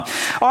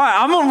All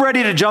right, I'm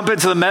ready to jump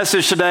into the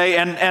message today,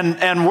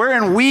 and we're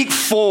in week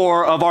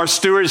 4 of our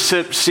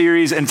stewardship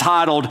series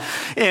entitled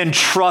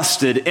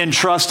Entrusted.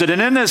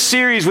 And in this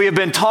series, we have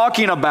been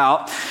talking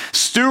about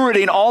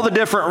stewarding all the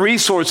different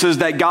resources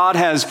that God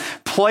has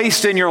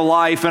placed in your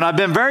life. And I've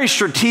been very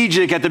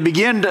strategic at the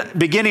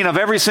beginning of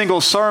every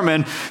single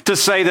sermon to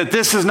say that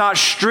this is not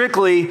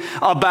strictly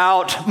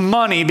about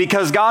money,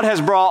 because God has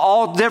brought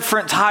all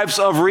different types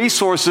of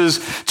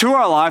resources to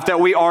our life that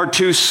we are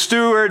to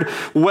steward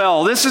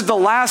well. This is the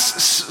last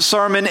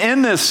sermon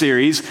in this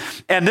series,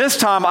 and this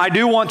time I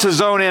do want to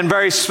zone in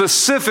very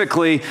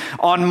specifically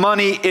on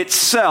money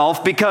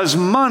itself, because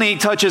money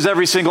touches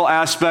every single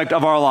aspect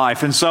of our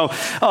life. And so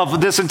of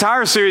this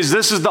entire series,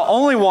 this is the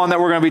only one that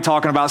we're going to be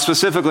talking about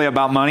specifically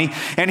about money.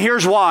 And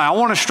here's why. I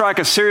want to strike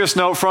a serious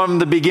note from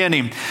the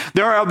beginning.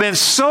 There have been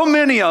so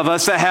many of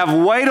us that have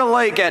waited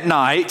awake at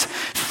night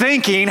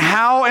thinking,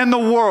 how in the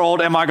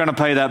world am I going to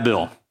pay that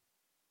bill?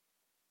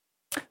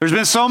 There's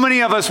been so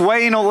many of us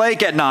waiting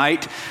awake at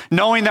night,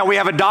 knowing that we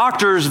have a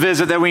doctor's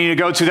visit that we need to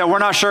go to, that we're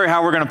not sure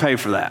how we're going to pay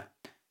for that.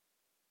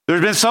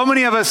 There's been so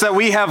many of us that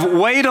we have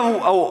waited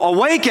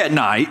awake at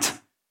night,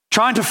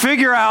 trying to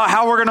figure out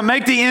how we're going to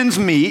make the ends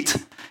meet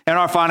in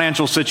our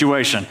financial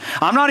situation.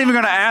 I'm not even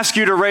going to ask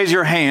you to raise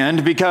your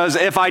hand, because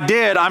if I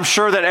did, I'm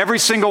sure that every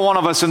single one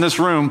of us in this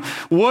room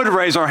would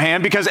raise our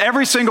hand, because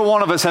every single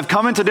one of us have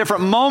come into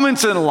different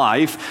moments in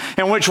life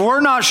in which we're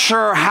not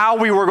sure how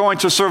we were going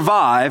to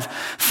survive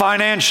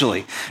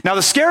financially. Now,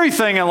 the scary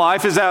thing in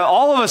life is that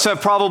all of us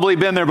have probably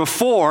been there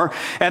before,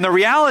 and the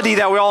reality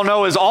that we all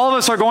know is all of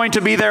us are going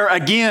to be there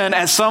again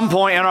at some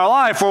point in our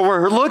life, where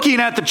we're looking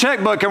at the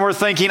checkbook and we're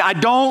thinking, I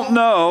don't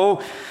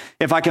know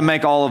if I can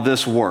make all of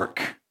this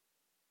work.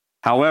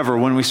 However,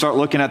 when we start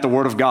looking at the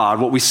Word of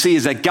God, what we see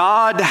is that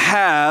God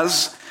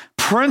has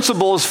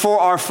principles for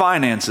our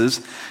finances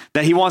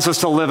that He wants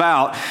us to live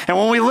out. And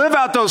when we live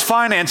out those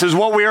finances,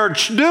 what we are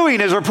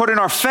doing is we're putting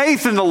our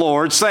faith in the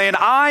Lord, saying,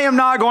 I am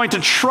not going to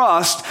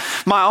trust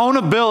my own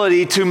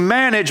ability to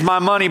manage my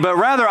money, but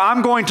rather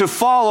I'm going to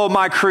follow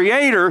my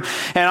Creator,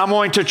 and I'm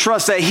going to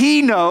trust that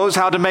He knows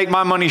how to make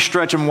my money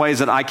stretch in ways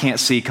that I can't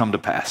see come to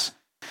pass.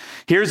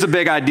 Here's the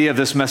big idea of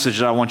this message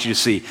that I want you to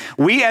see.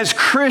 We as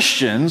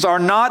Christians are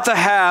not to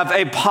have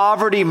a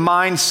poverty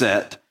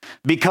mindset,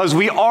 because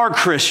we are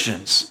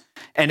Christians.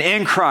 And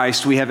in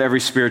Christ, we have every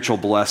spiritual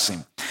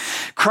blessing.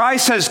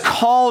 Christ has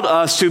called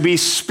us to be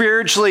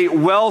spiritually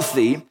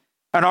wealthy,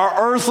 and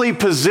our earthly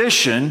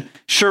position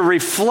should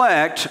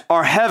reflect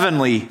our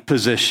heavenly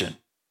position.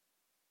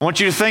 I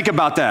want you to think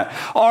about that.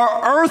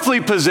 Our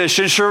earthly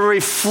position should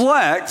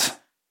reflect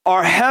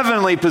our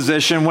heavenly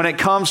position when it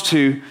comes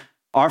to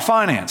our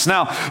finance.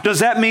 Now,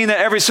 does that mean that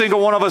every single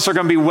one of us are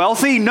going to be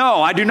wealthy?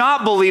 No, I do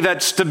not believe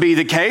that's to be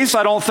the case.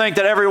 I don't think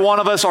that every one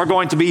of us are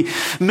going to be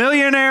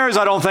millionaires.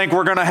 I don't think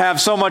we're going to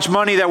have so much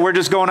money that we're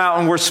just going out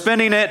and we're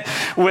spending it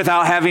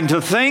without having to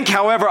think.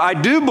 However, I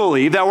do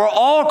believe that we're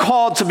all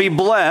called to be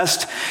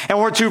blessed, and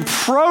we're to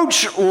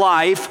approach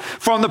life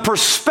from the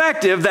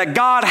perspective that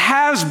God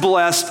has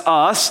blessed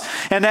us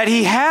and that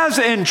He has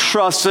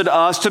entrusted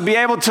us to be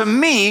able to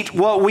meet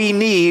what we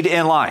need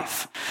in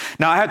life.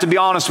 Now, I have to be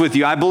honest with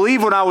you. I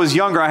believe when I was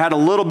younger, I had a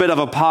little bit of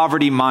a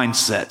poverty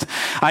mindset.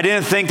 I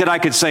didn't think that I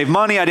could save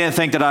money. I didn't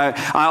think that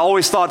I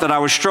always thought that I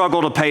would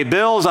struggle to pay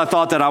bills. I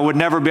thought that I would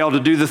never be able to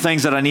do the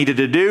things that I needed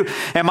to do.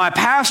 And my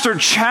pastor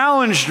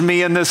challenged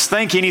me in this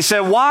thinking. He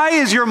said, why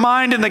is your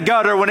mind in the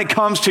gutter when it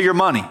comes to your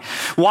money?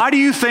 Why do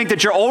you think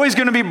that you're always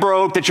going to be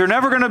broke, that you're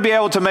never going to be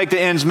able to make the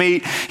ends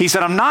meet? He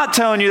said, I'm not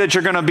telling you that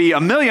you're going to be a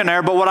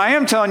millionaire, but what I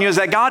am telling you is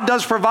that God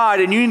does provide,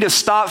 and you need to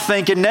stop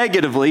thinking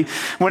negatively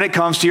when it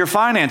comes to your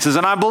finances.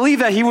 And I believe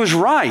that he was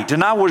right,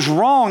 and I was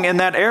wrong in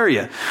that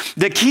area.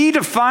 The key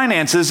to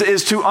finances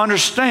is to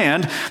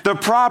understand the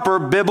proper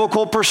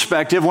biblical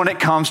perspective when it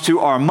comes to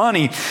our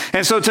money.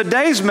 And so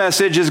today's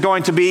message is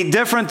going to be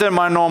different than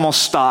my normal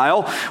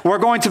style. We're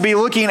going to be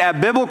looking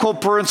at biblical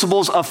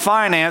principles of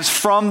finance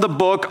from the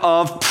book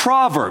of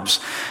Proverbs.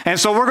 And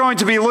so we're going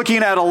to be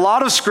looking at a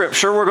lot of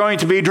scripture. We're going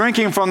to be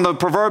drinking from the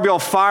proverbial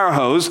fire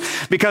hose,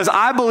 because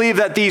I believe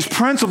that these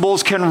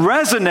principles can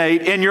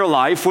resonate in your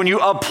life. When you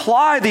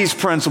apply these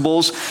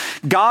principles,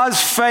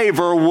 God's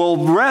favor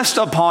will rest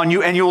upon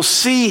you, and you'll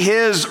see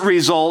His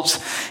results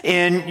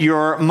in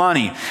your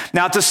money.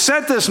 Now, to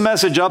set this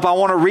message up, I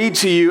want to read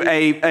to you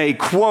a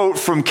quote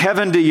from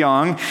Kevin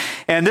DeYoung,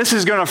 and this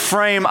is going to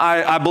frame,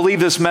 I believe,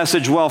 this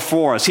message well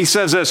for us. He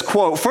says this,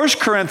 quote, 1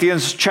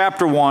 Corinthians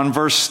chapter 1,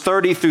 verse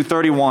 30 through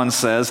 31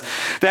 says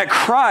that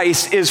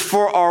Christ is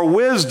for our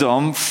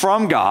wisdom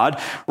from God,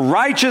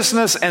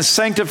 righteousness and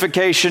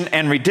sanctification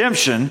and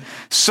redemption,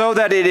 so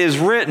that it is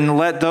written,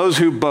 let those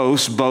who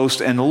boast,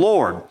 boast in the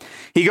Lord.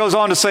 He goes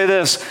on to say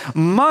this,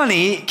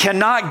 money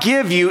cannot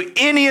give you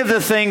any of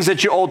the things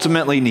that you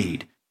ultimately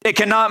need. It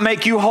cannot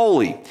make you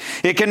holy.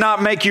 It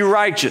cannot make you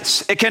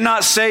righteous. It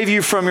cannot save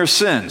you from your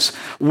sins.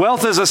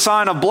 Wealth is a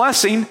sign of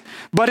blessing,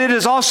 but it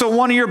is also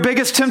one of your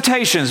biggest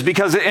temptations,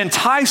 because it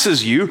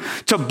entices you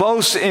to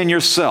boast in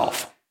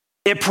yourself.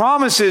 It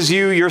promises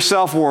you your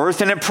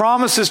self-worth, and it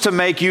promises to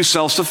make you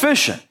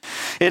self-sufficient.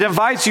 It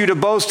invites you to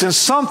boast in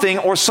something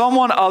or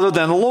someone other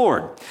than the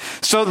Lord.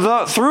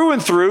 So through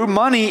and through,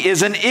 money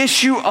is an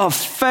issue of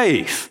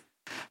faith.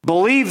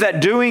 Believe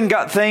that doing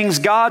things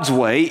God's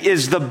way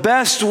is the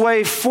best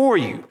way for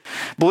you.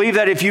 Believe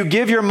that if you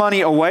give your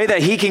money away,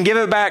 that He can give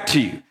it back to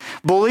you.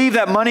 Believe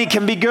that money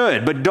can be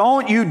good, but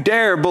don't you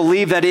dare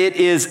believe that it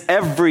is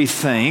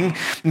everything.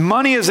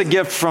 Money is a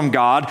gift from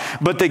God,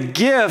 but the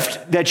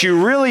gift that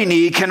you really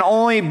need can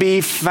only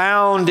be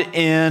found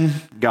in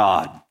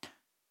God.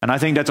 And I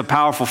think that's a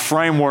powerful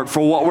framework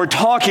for what we're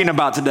talking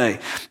about today.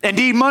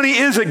 Indeed, money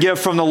is a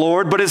gift from the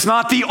Lord, but it's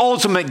not the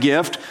ultimate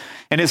gift.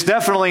 And it's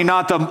definitely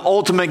not the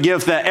ultimate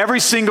gift that every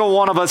single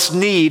one of us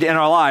need in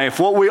our life.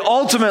 What we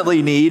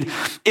ultimately need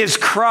is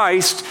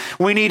Christ.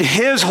 We need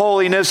His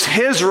holiness,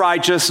 His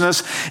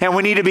righteousness, and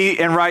we need to be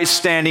in right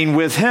standing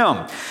with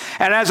Him.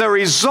 And as a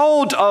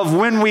result of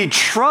when we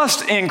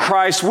trust in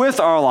Christ with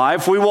our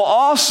life, we will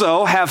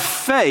also have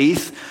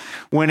faith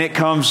when it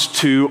comes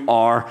to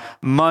our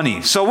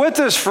money. So with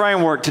this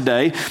framework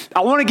today, I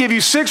want to give you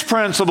 6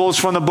 principles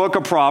from the book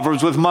of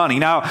Proverbs with money.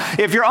 Now,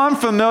 if you're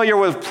unfamiliar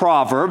with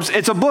Proverbs,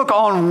 it's a book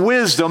on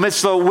wisdom.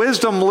 It's the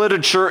wisdom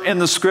literature in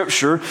the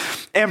scripture.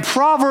 And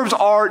Proverbs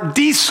are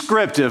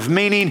descriptive,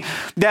 meaning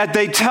that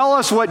they tell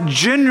us what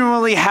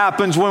genuinely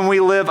happens when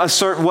we live a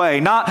certain way.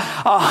 Not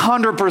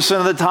 100%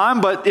 of the time,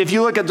 but if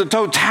you look at the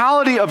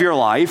totality of your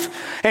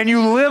life and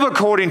you live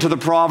according to the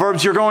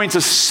Proverbs, you're going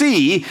to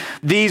see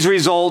these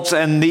results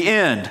and the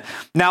end.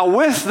 Now,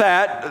 with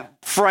that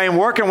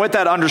framework and with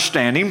that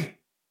understanding,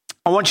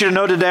 I want you to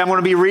know today I'm going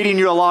to be reading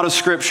you a lot of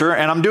scripture,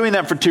 and I'm doing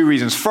that for 2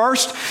 reasons.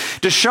 First,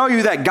 to show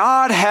you that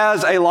God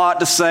has a lot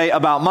to say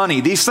about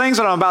money. These things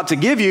that I'm about to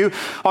give you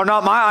are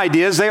not my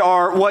ideas. They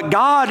are what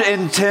God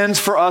intends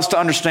for us to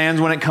understand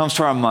when it comes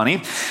to our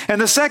money. And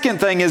the second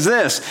thing is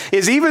this,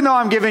 is even though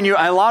I'm giving you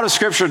a lot of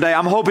scripture today,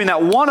 I'm hoping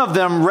that one of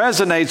them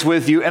resonates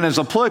with you and is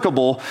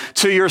applicable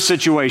to your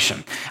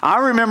situation. I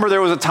remember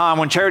there was a time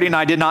when Charity and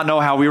I did not know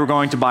how we were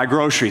going to buy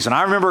groceries. And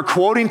I remember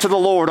quoting to the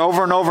Lord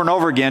over and over and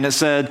over again. It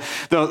said,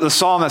 the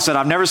psalm that said,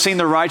 I've never seen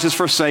the righteous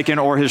forsaken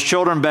or his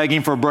children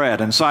begging for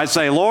bread. And so I'd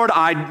say, Lord,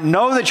 I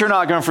know that you're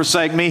not going to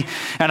forsake me,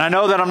 and I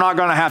know that I'm not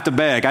going to have to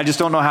beg. I just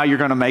don't know how you're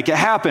going to make it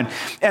happen.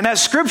 And that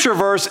scripture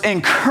verse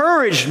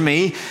encouraged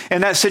me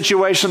in that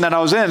situation that I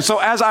was in. So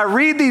as I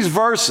read these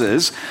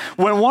verses,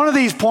 when one of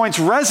these points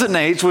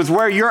resonates with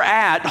where you're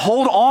at,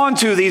 hold on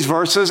to these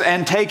verses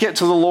and take it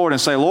to the Lord and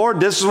say, Lord,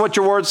 this is what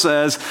your word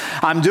says.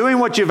 I'm doing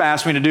what you've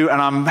asked me to do,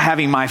 and I'm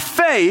having my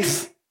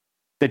faith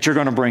that you're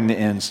going to bring the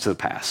ends to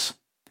pass.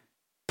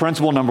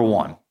 Principle number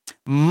 1,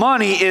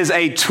 money is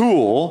a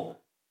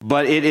tool,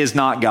 but it is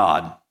not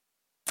God.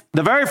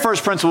 The very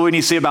first principle we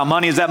need to see about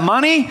money is that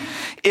money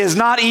is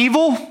not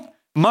evil,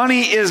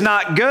 money is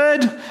not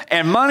good,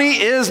 and money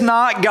is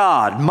not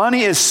God.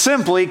 Money is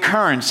simply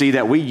currency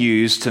that we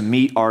use to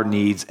meet our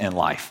needs in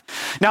life.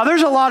 Now,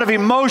 there's a lot of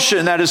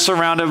emotion that is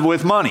surrounded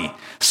with money.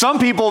 Some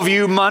people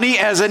view money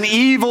as an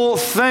evil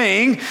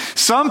thing.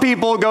 Some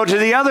people go to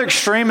the other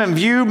extreme and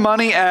view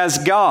money as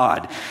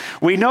God.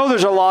 We know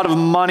there's a lot of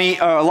money,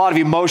 a lot of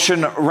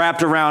emotion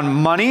wrapped around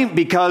money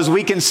because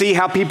we can see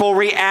how people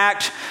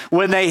react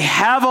when they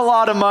have a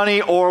lot of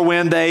money or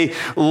when they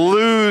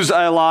lose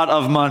a lot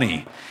of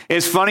money.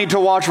 It's funny to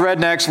watch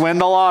rednecks win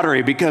the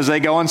lottery because they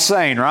go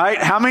insane, right?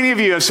 How many of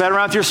you have sat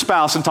around with your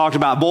spouse and talked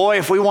about, boy,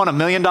 if we won $1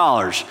 million,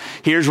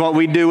 here's what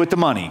we'd do with the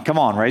money? Come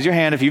on, raise your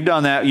hand if you've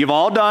done that. You've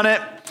all done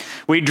it.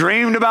 We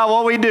dreamed about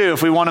what we'd do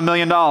if we won $1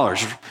 million,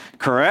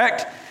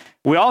 correct?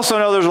 We also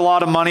know there's a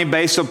lot of money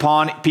based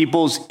upon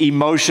people's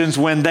emotions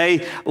when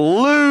they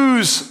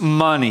lose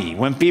money.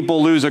 When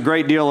people lose a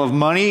great deal of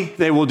money,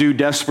 they will do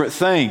desperate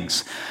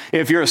things.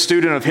 If you're a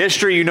student of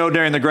history, you know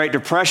during the Great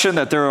Depression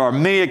that there are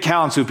many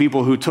accounts of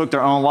people who took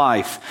their own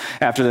life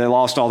after they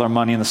lost all their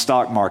money in the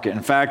stock market.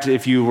 In fact,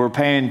 if you were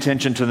paying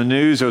attention to the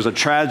news, there was a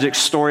tragic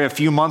story a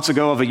few months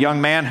ago of a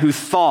young man who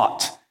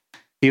thought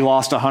he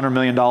lost $100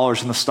 million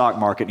in the stock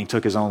market and he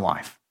took his own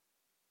life.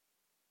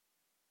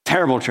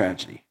 Terrible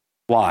tragedy.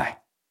 Why?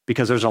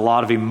 Because there's a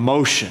lot of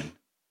emotion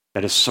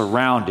that is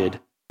surrounded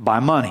by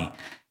money.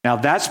 Now,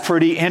 that's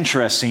pretty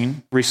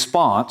interesting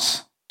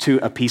response to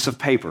a piece of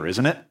paper,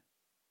 isn't it?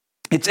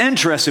 It's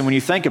interesting when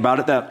you think about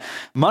it that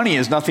money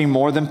is nothing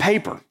more than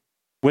paper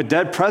with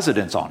dead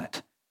presidents on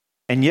it.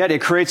 And yet it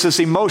creates this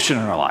emotion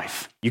in our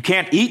life. You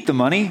can't eat the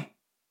money.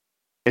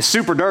 It's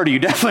super dirty. You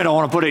definitely don't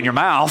want to put it in your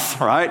mouth,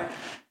 right?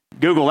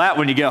 Google that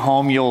when you get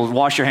home. You'll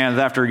wash your hands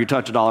after you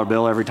touch a dollar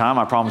bill every time.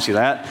 I promise you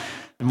that.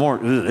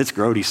 It's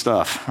grody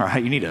stuff, all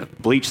right? You need to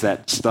bleach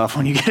that stuff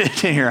when you get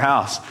it in your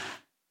house.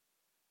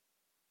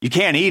 You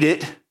can't eat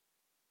it. It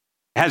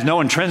has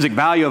no intrinsic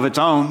value of its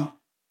own.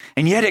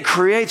 And yet it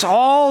creates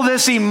all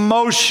this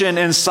emotion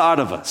inside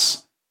of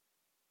us.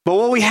 But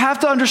what we have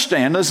to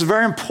understand, this is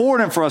very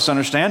important for us to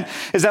understand,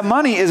 is that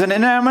money is an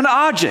inanimate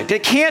object.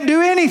 It can't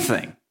do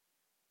anything.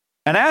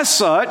 And as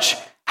such,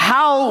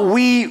 how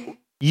we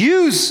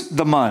use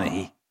the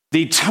money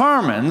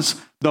determines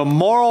the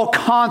moral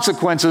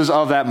consequences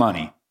of that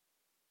money.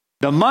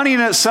 The money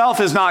in itself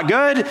is not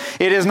good.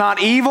 It is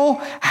not evil.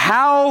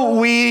 How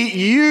we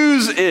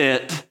use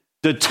it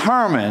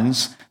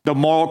determines the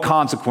moral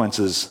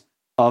consequences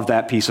of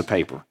that piece of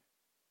paper.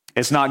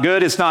 It's not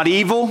good. It's not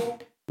evil.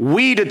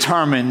 We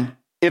determine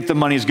if the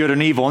money is good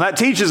and evil. And that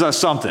teaches us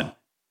something.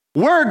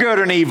 We're good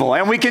and evil.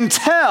 And we can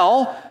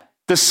tell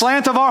the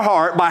slant of our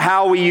heart by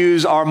how we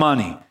use our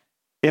money.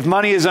 If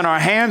money is in our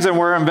hands and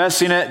we're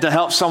investing it to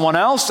help someone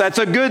else, that's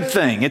a good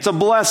thing. It's a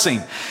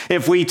blessing.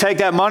 If we take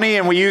that money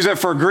and we use it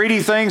for greedy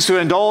things to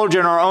indulge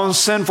in our own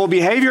sinful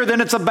behavior, then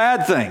it's a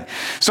bad thing.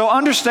 So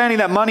understanding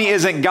that money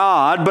isn't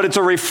God, but it's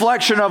a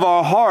reflection of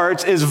our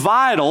hearts is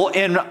vital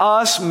in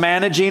us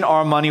managing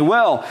our money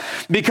well.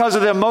 Because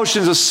of the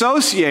emotions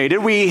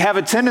associated, we have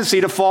a tendency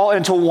to fall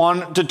into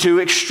one to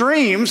two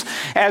extremes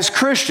as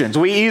Christians.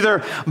 We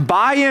either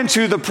buy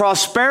into the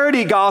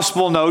prosperity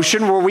gospel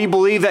notion where we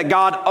believe that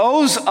God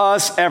owes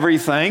us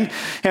everything,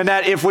 and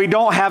that if we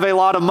don't have a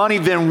lot of money,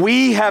 then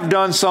we have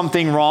done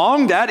something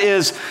wrong. That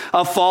is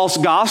a false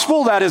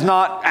gospel. That is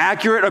not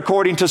accurate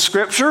according to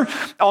Scripture.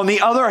 On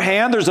the other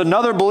hand, there's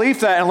another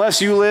belief that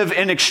unless you live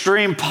in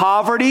extreme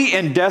poverty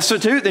and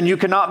destitute, then you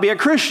cannot be a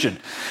Christian.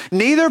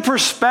 Neither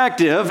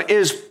perspective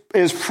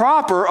is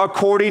proper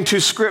according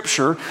to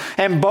Scripture,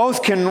 and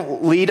both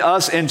can lead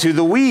us into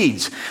the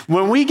weeds.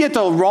 When we get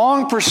the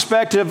wrong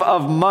perspective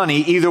of money,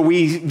 either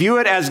we view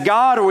it as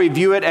God or we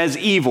view it as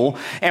evil,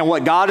 and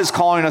what God is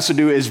calling us to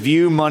do is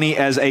view money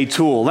as a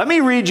tool. Let me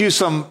read you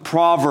some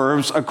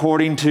Proverbs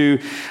according to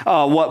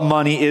what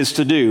money is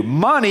to do.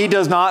 Money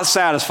does not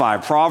satisfy.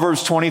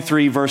 Proverbs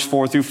 23, verse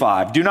 4 through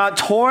 5. Do not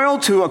toil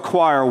to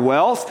acquire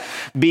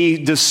wealth.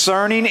 Be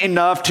discerning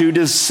enough to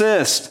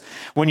desist.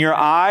 When your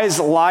eyes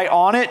light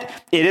on it,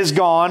 it is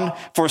gone,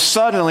 for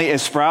suddenly it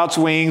sprouts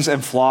wings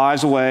and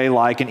flies away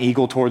like an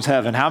eagle towards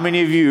heaven. How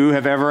many of you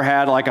have ever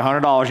had like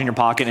 $100 in your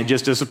pocket and it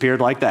just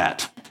disappeared like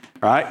that,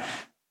 right?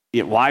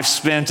 Your wife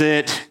spent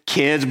it,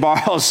 kids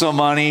borrowed some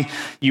money,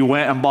 you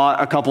went and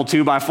bought a couple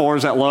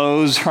 2x4s at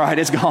Lowe's, right?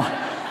 It's gone.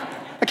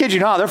 I kid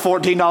you not, they're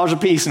 $14 a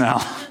piece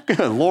now. Good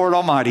Lord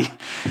Almighty.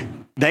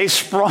 They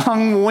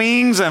sprung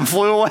wings and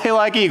flew away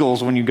like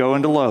eagles when you go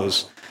into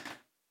Lowe's.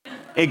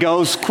 It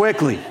goes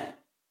quickly.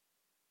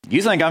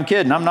 You think I'm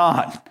kidding? I'm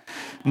not.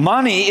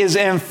 Money is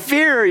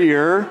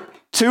inferior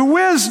to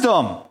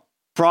wisdom.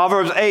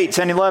 Proverbs 8,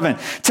 10, 11.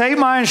 Take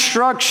my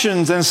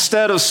instructions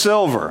instead of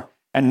silver,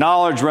 and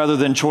knowledge rather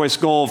than choice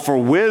gold, for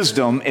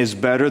wisdom is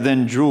better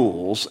than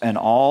jewels, and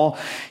all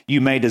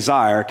you may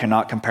desire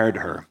cannot compare to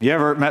her. You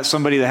ever met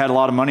somebody that had a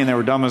lot of money and they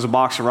were dumb as a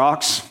box of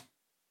rocks?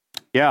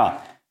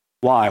 Yeah.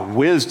 Why?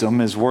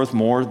 Wisdom is worth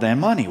more than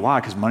money.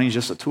 Why? Because money is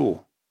just a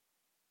tool.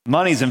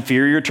 Money is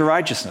inferior to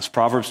righteousness.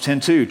 Proverbs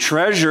 10:2.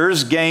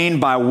 Treasures gained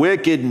by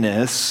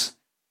wickedness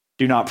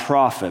do not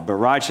profit, but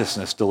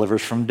righteousness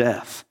delivers from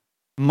death.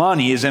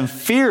 Money is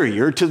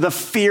inferior to the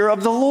fear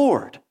of the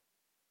Lord.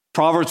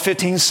 Proverbs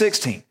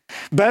 15:16.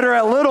 Better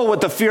a little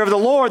with the fear of the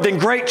Lord than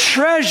great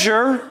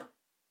treasure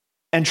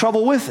and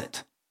trouble with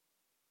it.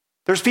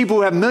 There's people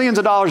who have millions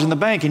of dollars in the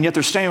bank, and yet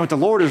they're staying with the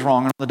Lord is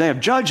wrong on the day of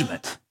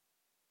judgment.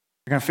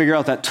 They're going to figure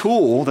out that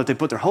tool that they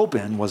put their hope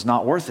in was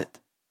not worth it.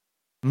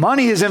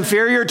 Money is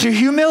inferior to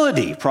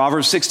humility.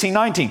 Proverbs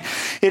 16:19.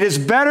 It is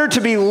better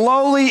to be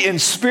lowly in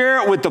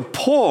spirit with the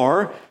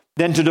poor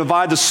than to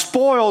divide the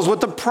spoils with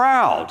the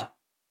proud.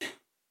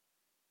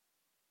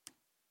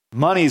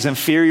 Money is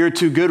inferior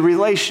to good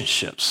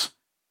relationships.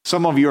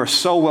 Some of you are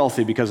so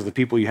wealthy because of the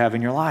people you have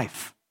in your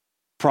life.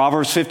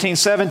 Proverbs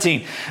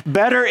 15:17.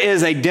 Better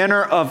is a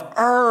dinner of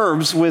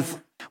herbs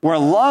with where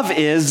love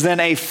is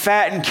than a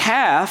fattened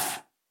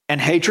calf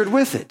and hatred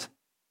with it.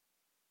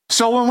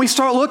 So when we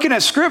start looking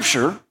at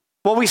Scripture,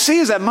 what we see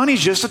is that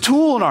money's just a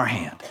tool in our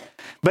hand.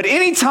 But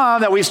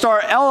anytime that we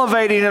start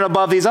elevating it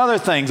above these other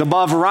things,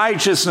 above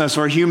righteousness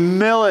or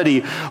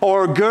humility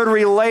or good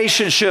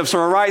relationships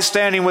or a right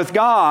standing with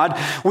God,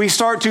 we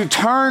start to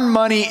turn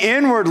money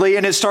inwardly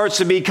and it starts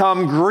to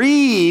become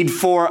greed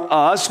for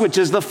us, which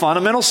is the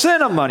fundamental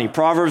sin of money.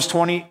 Proverbs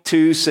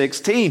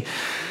 22:16.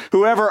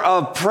 Whoever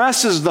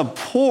oppresses the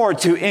poor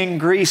to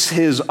increase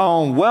his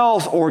own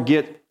wealth or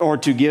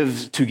to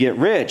get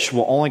rich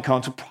will only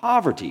come to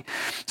poverty.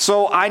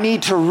 So I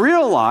need to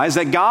realize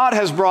that God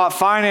has brought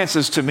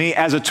finances to me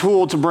as a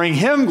tool to bring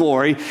him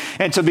glory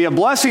and to be a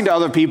blessing to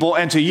other people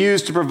and to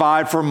use to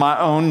provide for my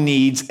own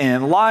needs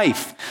in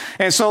life.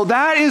 And so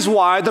that is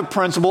why the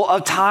principle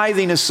of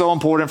tithing is so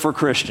important for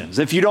Christians.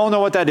 If you don't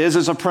know what that is,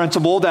 it's a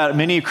principle that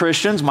many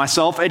Christians,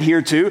 myself,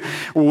 adhere to,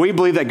 where we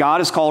believe that God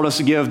has called us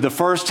to give the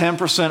first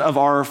 10% of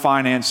our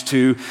finance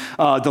to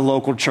the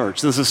local church.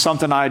 This is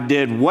something I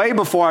did way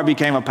before I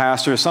became a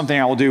pastor. It's something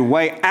I will do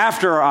way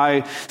after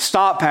I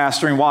stop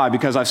pastoring. Why?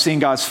 Because I've seen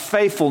God's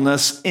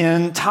faithfulness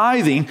in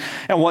tithing.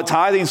 And what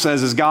tithing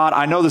says is, God,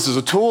 I know this is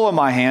a tool in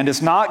my hand.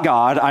 It's not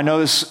God. I know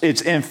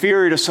it's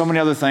inferior to so many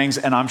other things,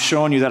 and I'm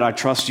showing you that I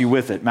trust you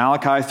with it.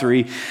 Malachi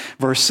 3,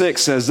 verse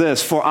 6 says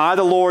this, For I,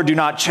 the Lord, do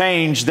not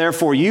change.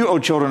 Therefore, you, O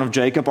children of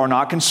Jacob, are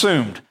not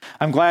consumed.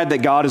 I'm glad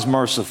that God is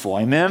merciful.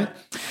 Amen.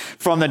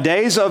 From the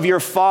days of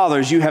your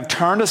fathers, you have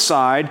turned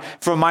aside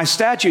from my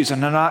statutes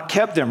and have not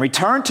kept them.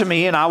 Return to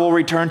me and I will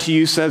return to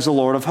you, says the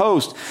Lord of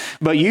hosts.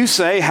 But you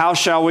say, how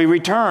shall we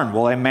return?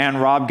 Will a man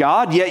rob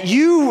God? Yet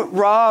you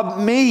rob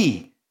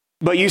me.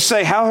 But you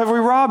say, how have we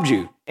robbed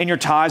you? In your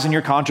tithes and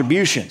your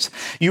contributions.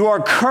 You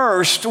are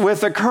cursed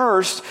with a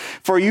curse,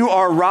 for you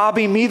are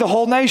robbing me, the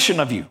whole nation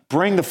of you.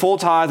 Bring the full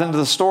tithe into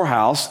the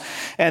storehouse,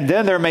 and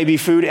then there may be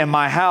food in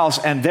my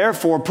house, and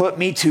therefore put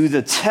me to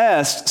the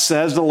test,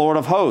 says the Lord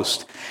of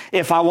hosts.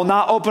 If I will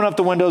not open up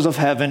the windows of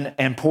heaven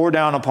and pour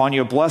down upon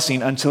you a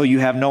blessing until you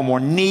have no more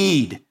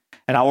need.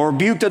 And I will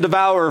rebuke the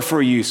devourer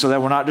for you, so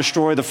that will not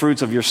destroy the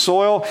fruits of your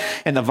soil,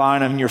 and the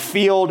vine in your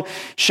field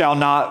shall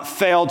not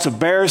fail to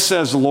bear,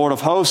 says the Lord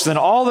of hosts. Then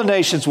all the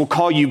nations will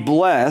call you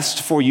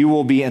blessed, for you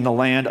will be in the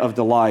land of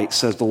delight,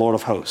 says the Lord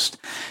of hosts.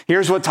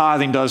 Here's what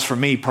tithing does for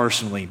me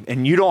personally.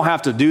 And you don't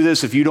have to do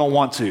this if you don't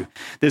want to.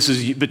 This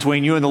is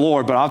between you and the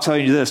Lord. But I'll tell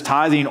you this,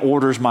 tithing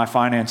orders my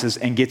finances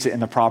and gets it in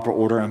the proper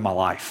order in my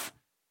life.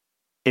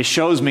 It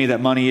shows me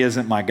that money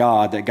isn't my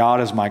God, that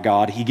God is my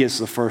God. He gets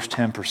the first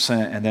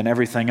 10%, and then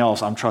everything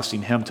else, I'm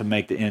trusting him to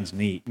make the ends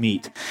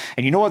meet.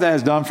 And you know what that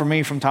has done for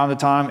me from time to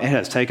time? It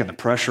has taken the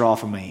pressure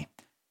off of me,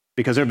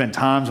 because there have been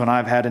times when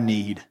I've had a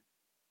need,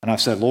 and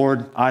I've said,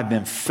 Lord, I've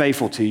been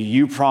faithful to you.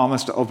 You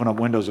promised to open up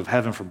windows of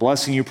heaven for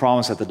blessing. You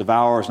promised that the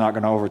devourer is not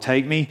going to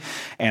overtake me,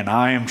 and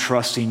I am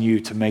trusting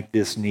you to make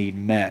this need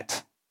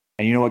met.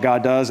 And you know what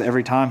God does?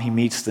 Every time he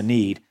meets the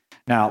need.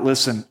 Now,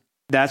 listen,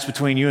 that's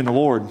between you and the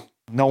Lord.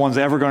 No one's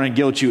ever going to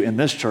guilt you in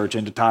this church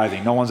into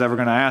tithing. No one's ever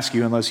going to ask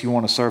you, unless you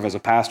want to serve as a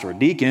pastor or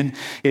deacon,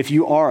 if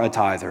you are a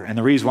tither. And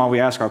the reason why we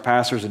ask our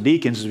pastors and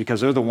deacons is because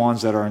they're the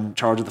ones that are in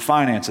charge of the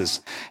finances.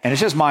 And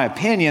it's just my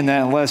opinion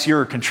that unless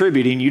you're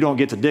contributing, you don't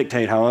get to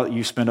dictate how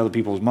you spend other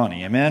people's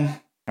money. Amen?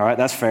 All right,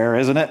 that's fair,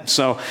 isn't it?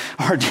 So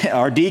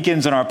our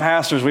deacons and our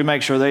pastors, we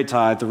make sure they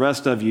tithe. The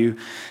rest of you,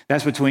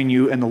 that's between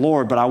you and the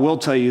Lord. But I will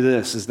tell you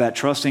this, is that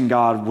trusting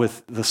God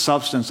with the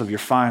substance of your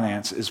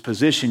finance is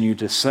position you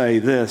to say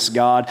this,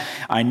 God,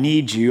 I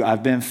need you.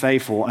 I've been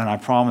faithful, and I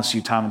promise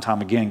you time and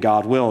time again,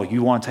 God will.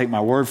 You want to take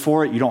my word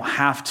for it? You don't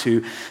have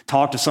to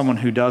talk to someone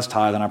who does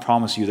tithe, and I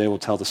promise you they will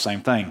tell the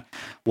same thing.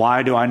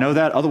 Why do I know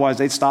that? Otherwise,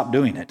 they'd stop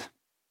doing it.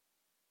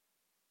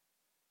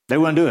 They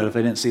wouldn't do it if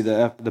they didn't see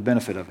the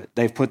benefit of it.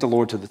 They've put the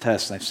Lord to the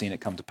test and they've seen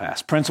it come to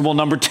pass. Principle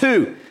number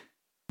 2,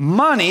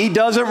 money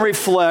doesn't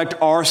reflect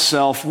our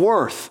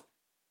self-worth.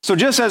 So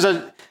just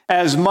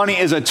as money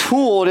is a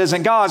tool, it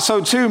isn't God,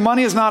 so too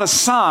money is not a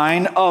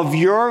sign of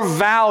your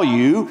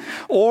value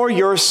or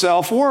your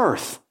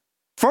self-worth.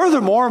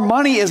 Furthermore,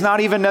 money is not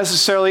even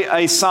necessarily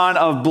a sign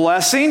of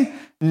blessing,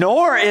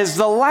 nor is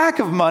the lack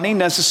of money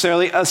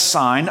necessarily a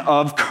sign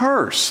of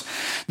curse.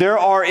 There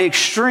are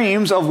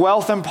extremes of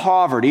wealth and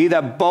poverty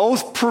that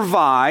both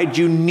provide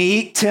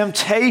unique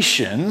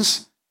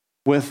temptations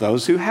with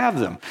those who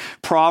have them.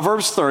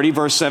 Proverbs 30,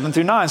 verse 7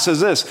 through 9 says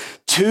this,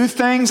 2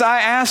 things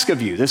I ask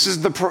of you. This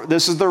is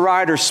the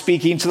writer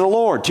speaking to the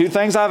Lord. 2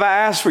 things I've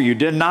asked for you.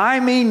 Deny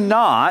me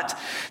not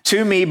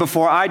to me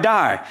before I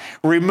die.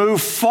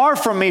 Remove far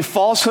from me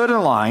falsehood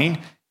and lying.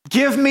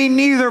 Give me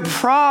neither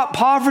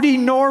poverty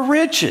nor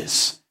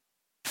riches.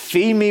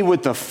 Feed me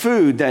with the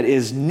food that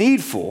is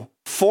needful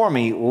for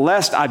me,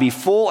 lest I be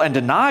full and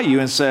deny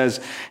you and says,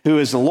 who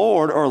is the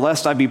Lord, or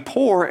lest I be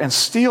poor and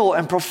steal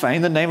and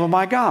profane the name of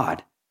my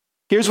God.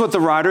 Here's what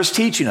the writer's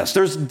teaching us.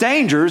 There's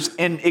dangers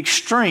in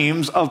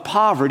extremes of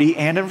poverty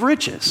and of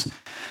riches.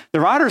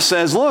 The writer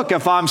says, look,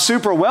 if I'm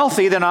super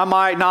wealthy, then I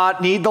might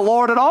not need the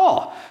Lord at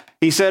all.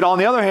 He said, on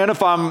the other hand,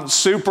 if I'm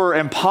super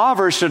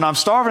impoverished and I'm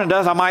starving to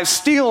death, I might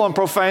steal and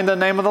profane the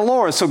name of the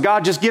Lord. So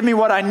God, just give me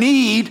what I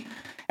need,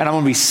 and I'm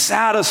going to be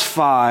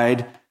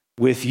satisfied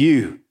with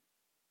you.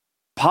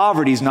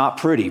 Poverty is not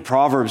pretty.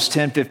 Proverbs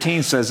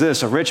 10:15 says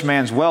this, a rich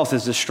man's wealth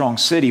is a strong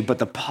city, but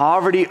the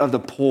poverty of the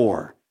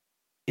poor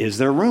is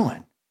their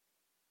ruin.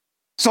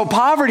 So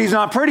poverty is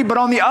not pretty, but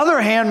on the other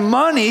hand,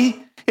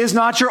 money is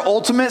not your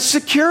ultimate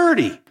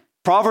security.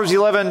 Proverbs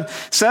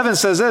 11:7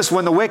 says this,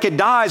 when the wicked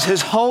dies,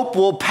 his hope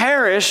will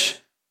perish,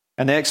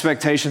 and the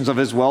expectations of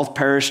his wealth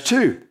perish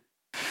too.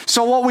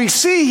 So what we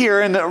see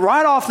here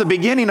right off the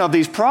beginning of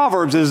these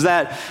Proverbs is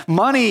that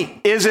money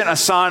isn't a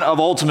sign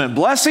of ultimate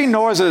blessing,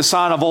 nor is it a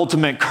sign of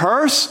ultimate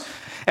curse.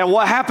 And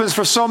what happens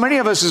for so many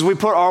of us is we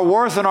put our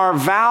worth and our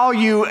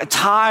value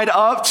tied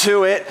up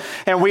to it,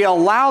 and we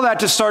allow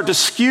that to start to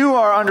skew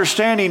our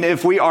understanding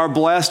if we are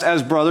blessed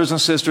as brothers and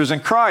sisters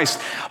in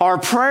Christ. Our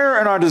prayer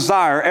and our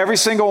desire, every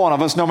single one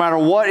of us, no matter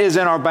what is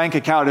in our bank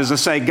account, is to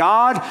say,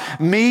 God,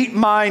 meet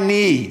my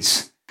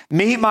needs.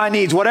 Meet my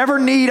needs. Whatever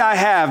need I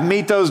have,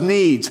 meet those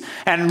needs.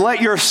 And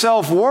let your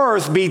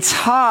self-worth be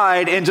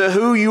tied into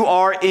who you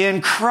are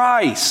in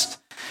Christ.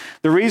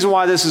 The reason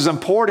why this is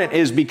important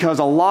is because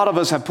a lot of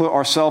us have put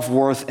our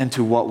self-worth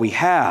into what we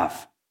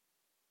have.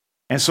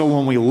 And so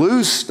when we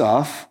lose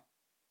stuff,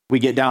 we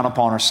get down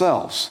upon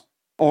ourselves.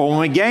 Or when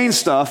we gain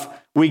stuff,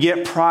 we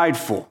get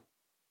prideful.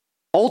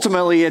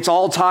 Ultimately, it's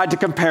all tied to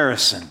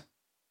comparison.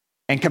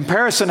 And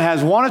comparison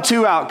has one of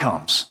 2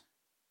 outcomes.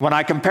 When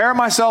I compare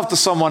myself to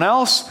someone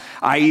else,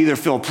 I either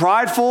feel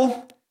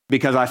prideful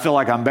because I feel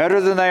like I'm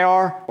better than they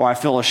are, or I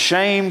feel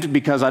ashamed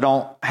because I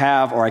don't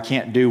have or I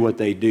can't do what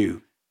they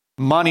do.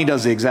 Money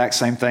does the exact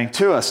same thing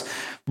to us.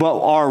 But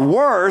our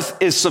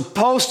worth is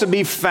supposed to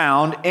be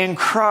found in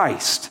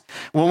Christ.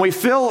 When we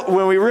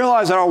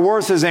realize that our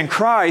worth is in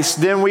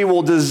Christ, then we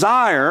will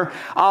desire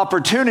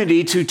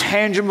opportunity to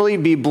tangibly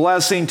be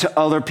blessing to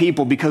other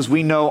people because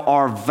we know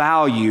our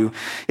value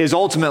is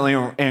ultimately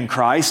in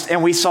Christ,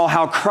 and we saw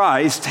how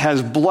Christ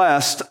has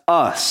blessed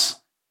us.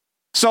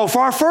 So for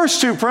our first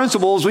two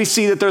principles, we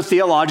see that they're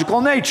theological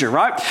in nature,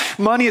 right?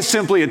 Money is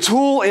simply a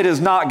tool. It is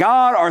not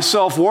God. Our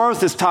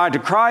self-worth is tied to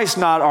Christ,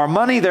 not our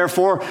money.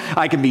 Therefore,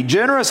 I can be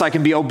generous. I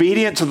can be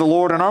obedient to the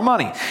Lord and our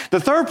money. The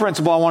third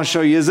principle I want to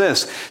show you is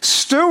this.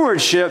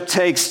 Stewardship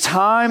takes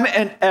time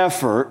and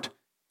effort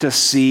to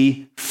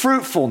see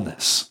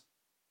fruitfulness.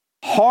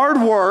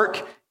 Hard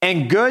work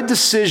and good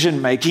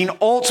decision-making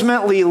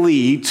ultimately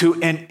lead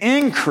to an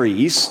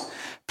increased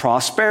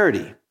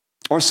prosperity.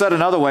 Or said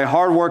another way,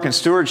 hard work and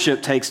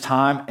stewardship takes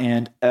time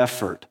and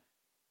effort.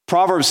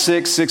 Proverbs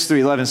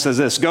 6:6-11 says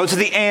this, "Go to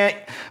the ant,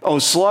 O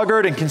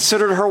sluggard, and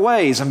consider her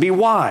ways, and be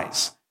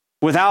wise.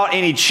 Without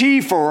any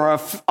chief or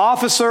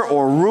officer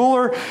or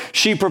ruler,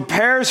 she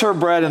prepares her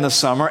bread in the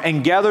summer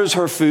and gathers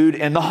her food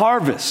in the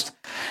harvest.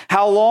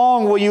 How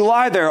long will you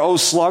lie there, O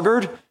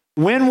sluggard?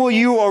 When will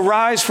you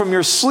arise from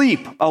your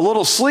sleep? A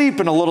little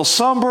sleep and a little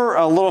slumber,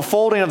 a little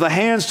folding of the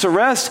hands to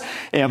rest,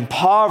 and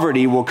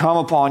poverty will come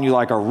upon you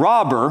like a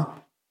robber,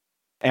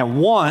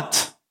 and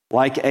want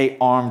like an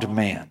armed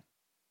man."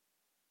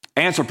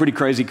 Ants are pretty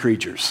crazy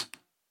creatures.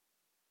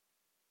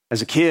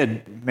 As a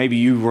kid, maybe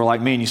you were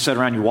like me and you sat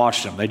around and you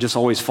watched them. They just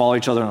always follow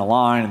each other in a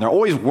line, and they're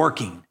always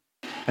working,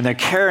 and they're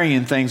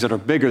carrying things that are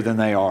bigger than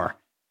they are.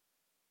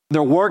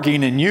 They're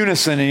working in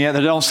unison, and yet they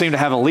don't seem to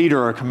have a leader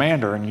or a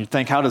commander. And you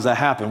think, how does that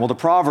happen? Well, the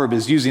proverb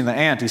is using the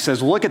ant. He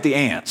says, look at the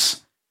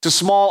ants. It's a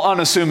small,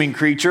 unassuming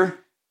creature.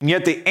 And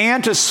yet the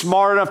ant is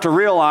smart enough to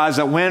realize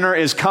that winter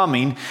is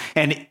coming.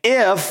 And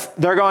if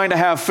they're going to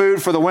have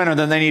food for the winter,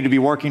 then they need to be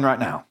working right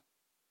now.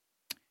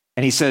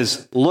 And he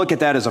says, look at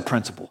that as a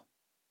principle.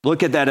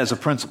 Look at that as a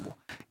principle.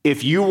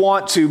 If you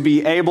want to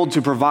be able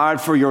to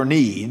provide for your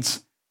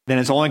needs, then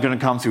it's only going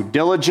to come through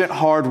diligent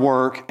hard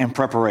work and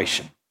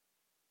preparation.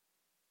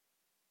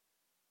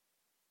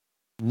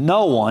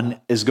 No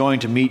one is going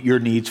to meet your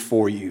needs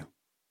for you.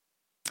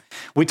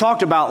 We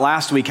talked about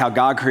last week how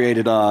God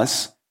created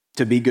us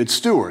to be good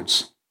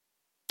stewards.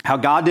 How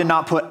God did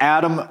not put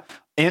Adam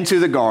into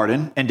the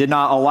garden and did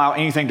not allow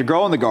anything to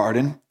grow in the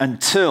garden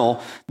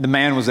until the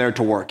man was there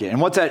to work it.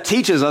 And what that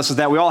teaches us is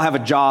that we all have a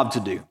job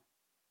to do.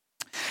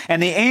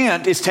 And the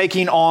ant is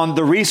taking on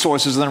the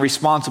resources and the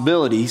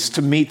responsibilities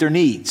to meet their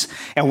needs.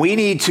 And we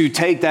need to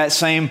take that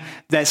same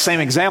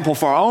example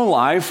for our own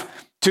life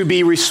to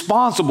be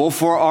responsible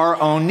for our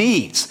own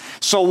needs.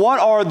 So what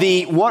are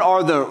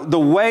the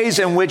ways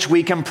in which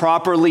we can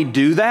properly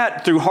do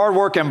that? Through hard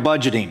work and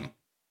budgeting.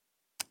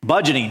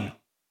 Budgeting.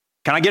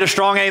 Can I get a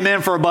strong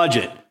amen for a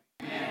budget?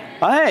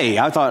 Hey,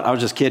 I thought I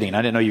was just kidding.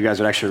 I didn't know you guys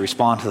would actually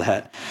respond to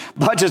that.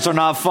 Budgets are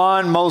not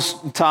fun. Most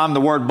of the time,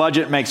 the word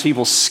budget makes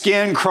people's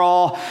skin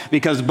crawl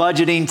because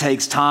budgeting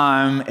takes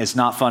time. It's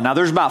not fun. Now,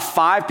 there's about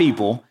 5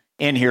 people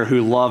in here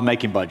who love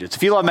making budgets.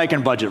 If you love making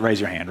a budget, raise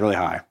your hand really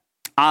high.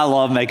 I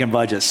love making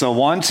budgets. So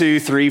 1, 2,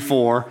 3,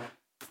 4,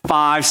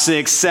 5,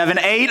 6, 7,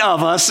 8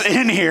 of us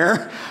in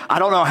here. I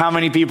don't know how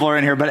many people are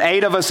in here, but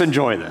 8 of us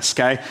enjoy this,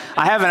 okay?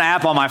 I have an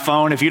app on my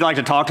phone. If you'd like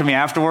to talk to me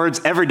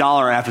afterwards, every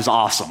dollar app is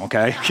awesome,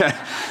 okay?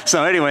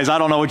 So anyways, I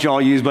don't know what you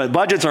all use, but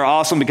budgets are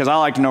awesome because I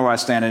like to know where I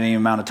stand at any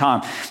amount of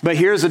time. But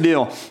here's the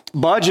deal.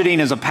 Budgeting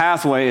is a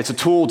pathway. It's a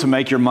tool to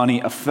make your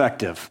money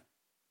effective.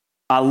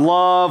 I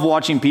love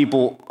watching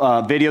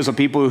videos of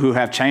people who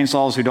have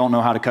chainsaws who don't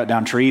know how to cut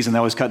down trees, and they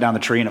always cut down the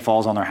tree and it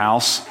falls on their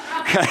house.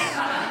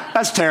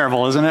 That's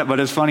terrible, isn't it?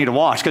 But it's funny to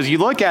watch because you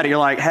look at it, you're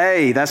like,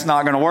 hey, that's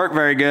not going to work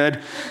very good.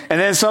 And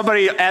then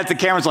somebody at the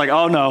camera's like,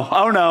 oh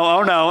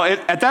no.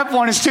 At that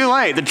point, it's too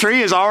late. The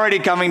tree is already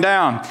coming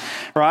down,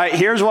 right?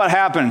 Here's what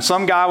happened.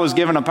 Some guy was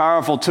given a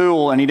powerful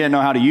tool and he didn't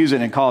know how to use it,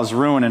 and it caused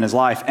ruin in his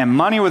life. And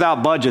money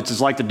without budgets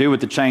is like the dude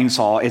with the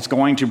chainsaw. It's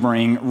going to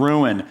bring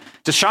ruin.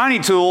 It's a shiny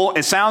tool.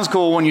 It sounds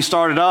cool when you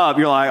start it up.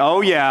 You're like,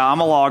 oh yeah, I'm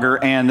a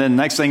logger. And then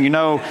next thing you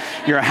know,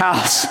 your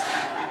house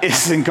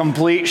is in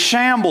complete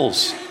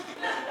shambles.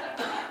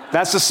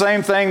 That's the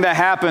same thing that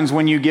happens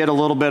when you get a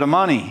little bit of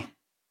money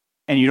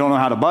and you don't know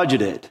how to budget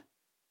it.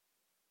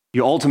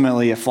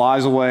 It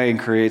flies away and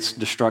creates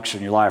destruction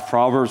in your life.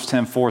 Proverbs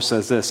 10:4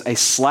 says this, a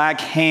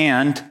slack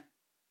hand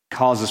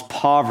causes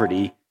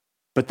poverty,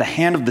 but the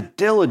hand of the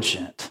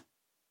diligent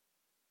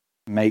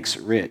makes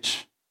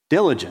rich.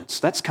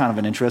 Diligence, that's kind of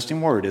an interesting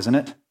word, isn't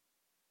it?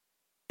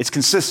 It's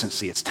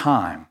consistency, it's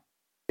time,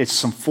 it's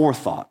some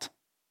forethought.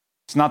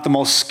 It's not the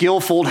most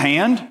skillful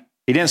hand.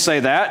 He didn't say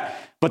that.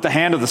 But the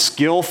hand of the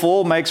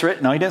skillful makes rich.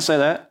 No, he didn't say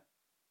that.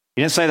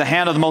 He didn't say the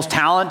hand of the most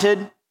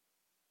talented.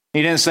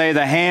 He didn't say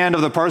the hand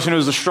of the person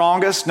who's the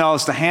strongest. No,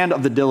 it's the hand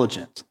of the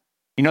diligent.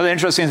 You know, the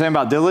interesting thing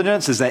about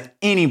diligence is that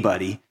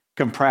anybody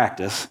can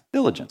practice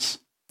diligence.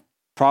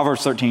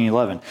 Proverbs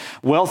 13:11.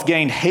 Wealth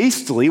gained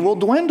hastily will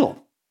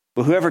dwindle,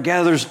 but whoever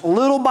gathers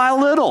little by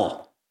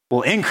little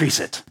will increase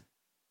it.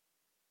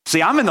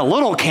 See, I'm in the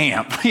little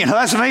camp.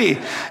 That's me.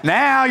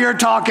 Now you're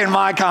talking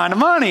my kind of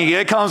money.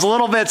 It comes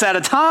little bits at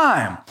a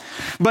time.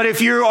 But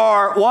if you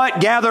are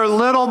gather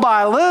little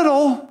by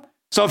little.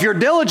 So if you're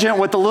diligent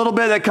with the little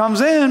bit that comes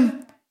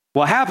in,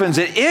 what happens?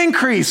 It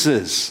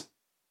increases.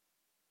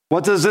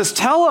 What does this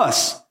tell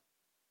us?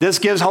 This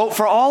gives hope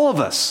for all of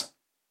us.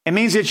 It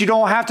means that you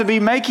don't have to be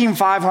making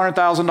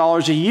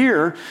 $500,000 a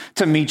year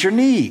to meet your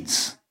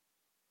needs.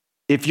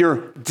 If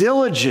you're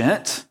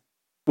diligent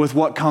with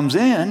what comes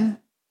in,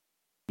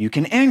 you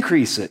can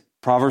increase it.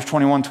 Proverbs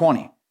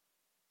 21:20.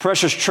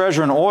 Precious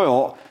treasure and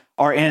oil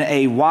are in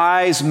a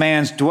wise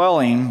man's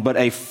dwelling, but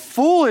a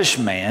foolish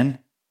man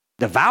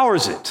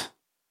devours it.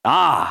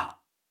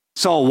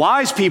 So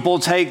wise people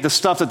take the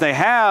stuff that they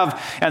have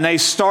and they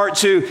start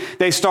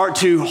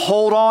to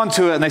hold on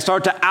to it and they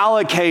start to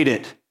allocate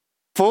it.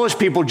 Foolish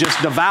people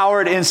just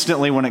devour it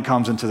instantly when it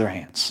comes into their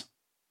hands.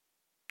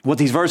 What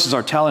these verses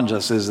are telling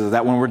us is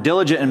that when we're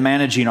diligent in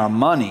managing our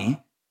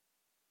money,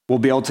 we'll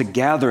be able to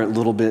gather it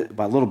little bit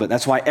by little bit.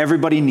 That's why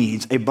everybody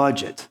needs a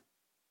budget.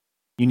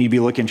 You need to be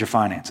looking at your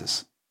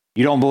finances.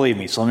 You don't believe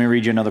me, so let me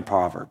read you another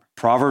proverb.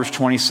 Proverbs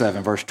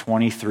 27, verse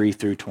 23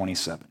 through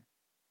 27.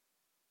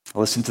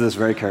 Listen to this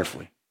very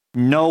carefully.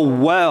 Know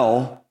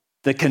well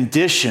the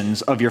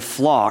conditions of your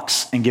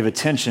flocks and give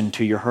attention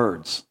to your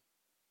herds.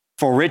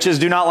 For riches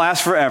do not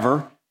last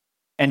forever,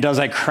 and does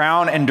a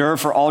crown endure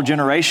for all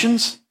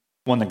generations?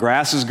 When the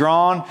grass is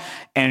grown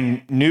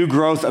and new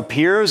growth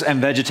appears and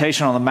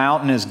vegetation on the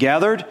mountain is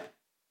gathered,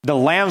 the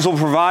lambs will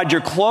provide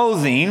your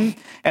clothing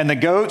and the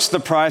goats the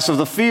price of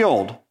the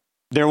field.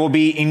 There will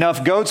be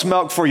enough goat's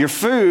milk for your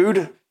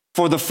food,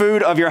 for the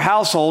food of your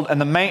household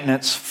and the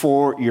maintenance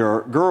for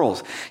your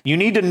girls. You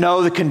need to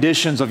know the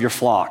conditions of your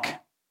flock.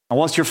 And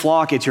what's your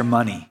flock? It's your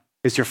money.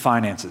 It's your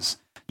finances.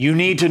 You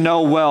need to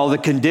know well the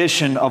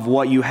condition of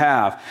what you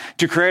have.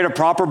 To create a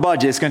proper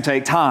budget, it's going to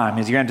take time.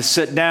 You're going to have to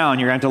sit down.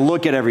 You're going to have to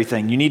look at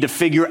everything. You need to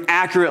figure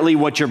accurately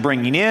what you're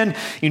bringing in.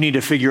 You need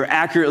to figure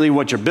accurately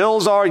what your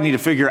bills are. You need to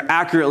figure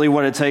accurately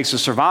what it takes to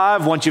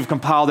survive. Once you've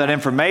compiled that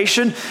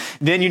information,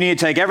 then you need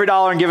to take every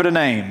dollar and give it a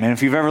name. And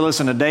if you've ever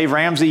listened to Dave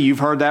Ramsey, you've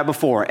heard that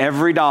before.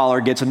 Every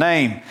dollar gets a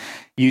name.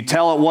 You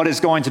tell it what it's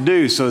going to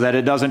do so that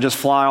it doesn't just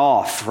fly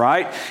off,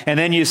 right? And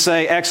then you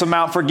say X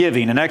amount for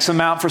giving, an X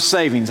amount for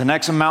savings, an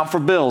X amount for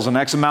bills, an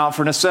X amount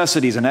for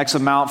necessities, an X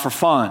amount for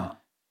fun.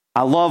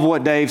 I love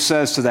what Dave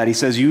says to that. He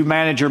says, you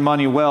manage your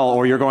money well,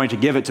 or you're going to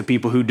give it to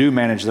people who do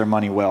manage their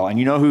money well. And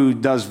you know who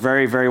does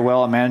very, very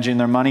well at managing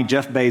their money?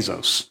 Jeff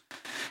Bezos.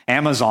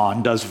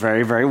 Amazon does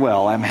very, very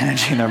well at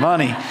managing their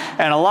money.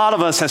 And a lot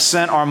of us have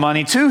sent our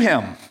money to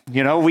him.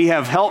 We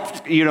have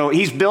helped,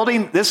 he's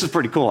building, this is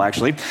pretty cool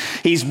actually.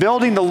 He's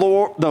building the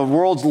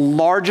world's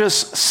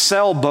largest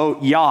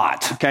sailboat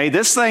yacht. Okay.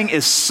 This thing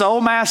is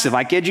so massive,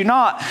 I kid you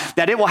not,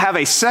 that it will have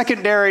a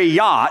secondary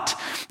yacht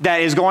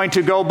that is going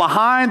to go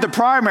behind the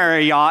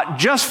primary yacht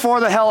just for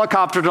the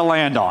helicopter to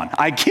land on.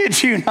 I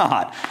kid you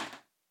not.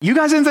 You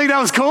guys didn't think that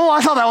was cool?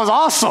 I thought that was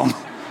awesome.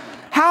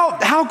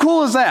 How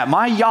cool is that?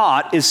 My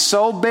yacht is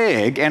so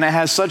big and it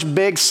has such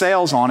big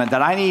sails on it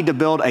that I need to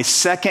build a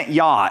second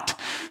yacht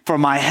for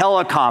my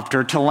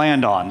helicopter to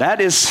land on.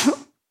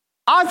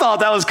 I thought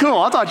that was cool.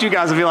 I thought you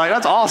guys would be like,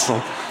 that's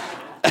awesome.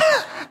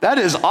 That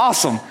is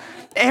awesome.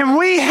 And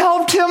we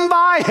helped him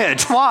buy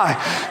it.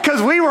 Why?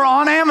 Because we were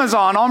on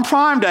Amazon on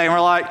Prime Day and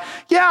we're like,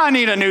 yeah, I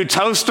need a new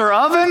toaster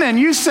oven. And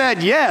you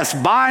said, yes,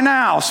 buy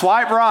now,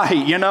 swipe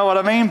right. You know what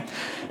I mean?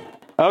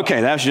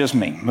 Okay, that's just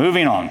me.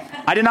 Moving on.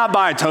 I did not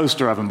buy a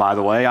toaster oven, by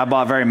the way. I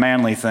bought very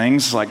manly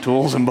things like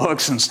tools and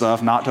books and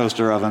stuff, not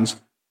toaster ovens.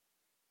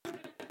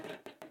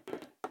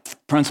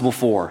 Principle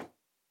 4.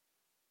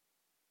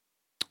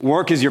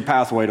 Work is your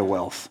pathway to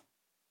wealth.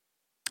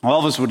 All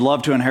of us would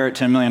love to inherit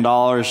 $10 million,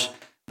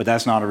 but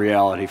that's not a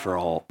reality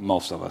for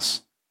most of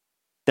us.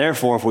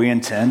 Therefore, if we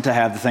intend to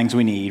have the things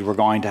we need, we're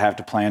going to have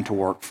to plan to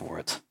work for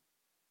it.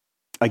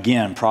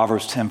 Again,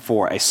 Proverbs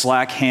 10:4, a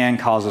slack hand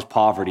causes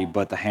poverty,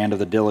 but the hand of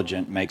the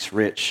diligent makes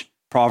rich.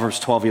 Proverbs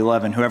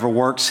 12:11, whoever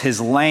works his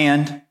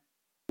land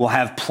will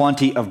have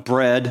plenty of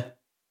bread,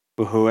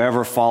 but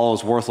whoever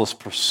follows worthless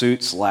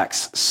pursuits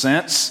lacks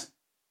sense.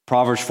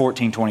 Proverbs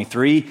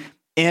 14:23,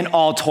 in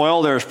all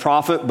toil there is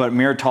profit, but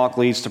mere talk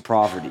leads to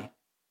poverty.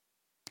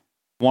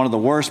 One of the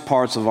worst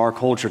parts of our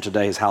culture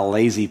today is how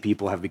lazy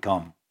people have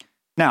become.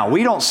 Now,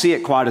 we don't see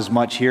it quite as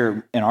much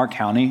here in our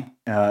county,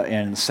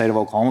 in the state of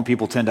Oklahoma.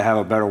 People tend to have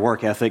a better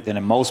work ethic than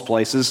in most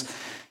places.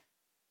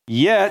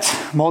 Yet,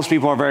 most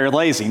people are very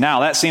lazy.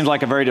 Now, that seems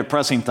like a very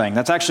depressing thing.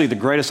 That's actually the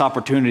greatest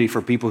opportunity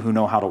for people who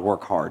know how to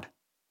work hard.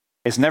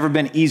 It's never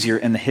been easier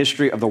in the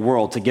history of the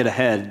world to get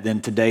ahead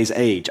than today's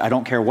age. I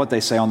don't care what they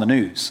say on the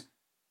news.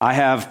 I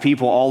have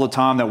people all the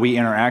time that we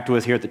interact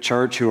with here at the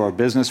church who are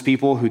business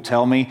people who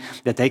tell me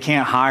that they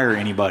can't hire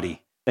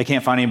anybody. They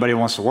can't find anybody who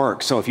wants to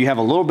work. So if you have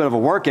a little bit of a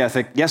work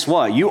ethic, guess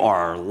what? You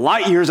are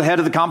light years ahead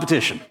of the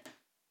competition.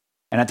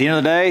 And at the end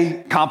of the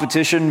day,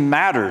 competition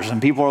matters,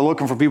 and people are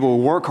looking for people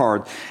who work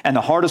hard. And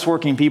the hardest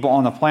working people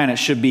on the planet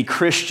should be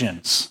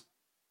Christians.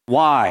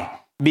 Why?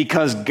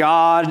 Because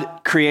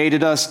God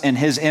created us in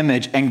his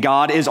image, and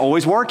God is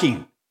always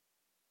working.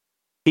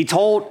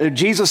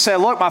 Jesus said,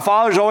 look, my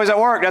Father's always at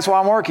work. That's why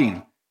I'm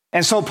working.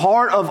 And so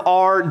part of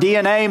our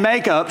DNA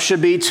makeup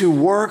should be to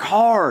work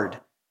hard.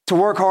 To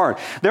work hard.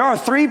 There are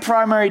three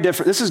primary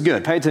differences. This is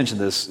good. Pay attention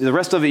to this. The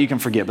rest of it you can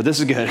forget, but this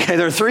is good. Okay,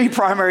 there are three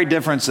primary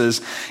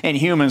differences in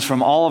humans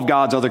from all of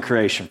God's other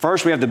creation.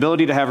 First, we have the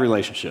ability to have a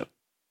relationship.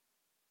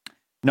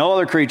 No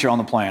other creature on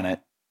the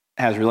planet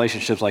has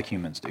relationships like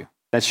humans do.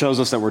 That shows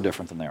us that we're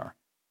different than they are.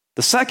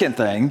 The second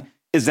thing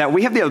is that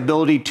we have the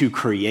ability to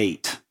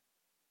create.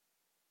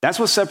 That's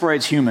what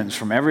separates humans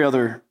from every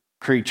other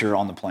creature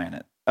on the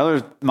planet.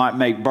 Others might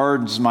make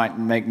birds, might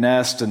make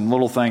nests and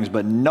little things,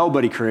 but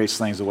nobody creates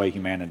things the way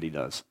humanity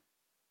does.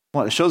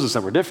 Well, it shows us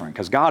that we're different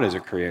because God is a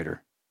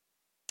creator.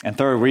 And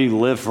third, we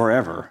live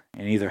forever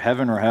in either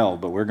heaven or hell,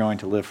 but we're going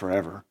to live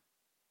forever.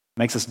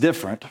 Makes us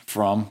different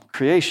from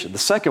creation. The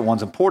second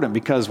one's important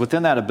because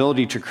within that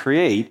ability to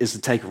create is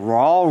to take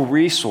raw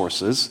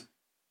resources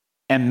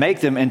and make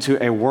them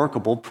into a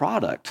workable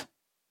product.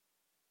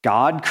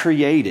 God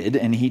created,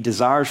 and he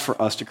desires for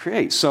us to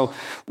create. So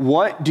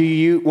what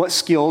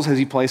skills has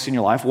he placed in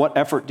your life? What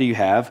effort do you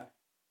have?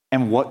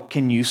 And what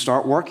can you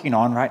start working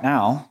on right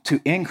now to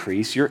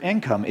increase your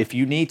income if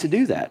you need to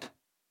do that?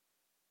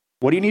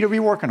 What do you need to be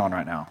working on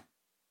right now?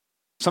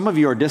 Some of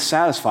you are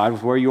dissatisfied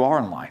with where you are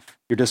in life.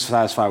 You're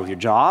dissatisfied with your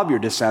job. You're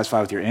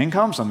dissatisfied with your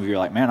income. Some of you are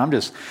like, man,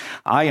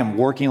 I am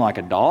working like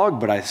a dog,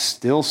 but I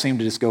still seem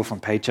to just go from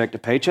paycheck to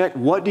paycheck.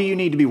 What do you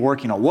need to be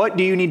working on? What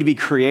do you need to be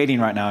creating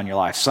right now in your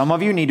life? Some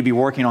of you need to be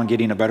working on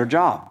getting a better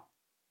job.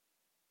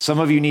 Some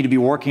of you need to be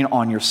working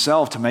on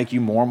yourself to make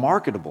you more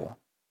marketable.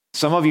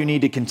 Some of you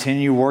need to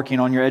continue working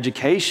on your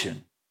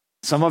education.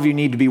 Some of you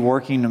need to be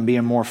working and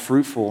being more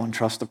fruitful and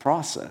trust the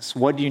process.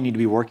 What do you need to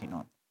be working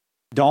on?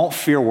 Don't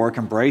fear work,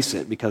 embrace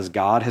it, because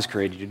God has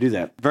created you to do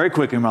that. Very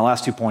quickly, my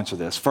last 2 points are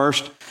this.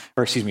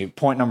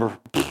 Principle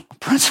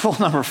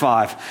number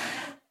 5,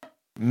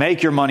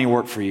 make your money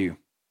work for you.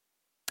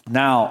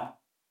 Now,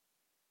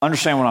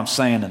 understand what I'm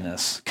saying in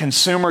this.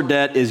 Consumer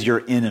debt is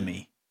your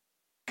enemy.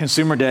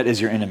 Consumer debt is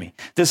your enemy.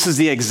 This is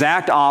the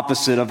exact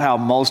opposite of how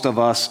most of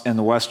us in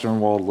the Western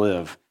world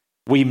live.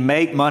 We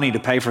make money to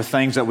pay for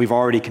things that we've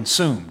already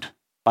consumed,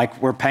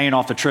 like we're paying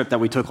off the trip that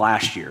we took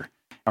last year.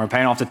 And we're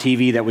paying off the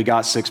TV that we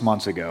got 6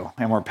 months ago.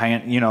 And we're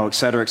paying, et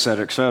cetera, et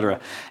cetera, et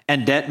cetera.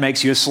 And debt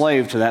makes you a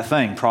slave to that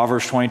thing.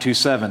 Proverbs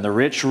 22:7. The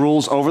rich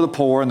rules over the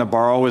poor, and the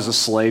borrower is a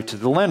slave to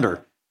the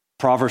lender.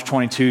 Proverbs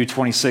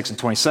 22:26 and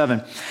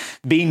 27.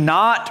 Be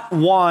not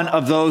one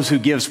of those who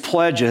gives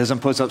pledges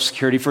and puts up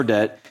security for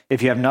debt.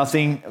 If you have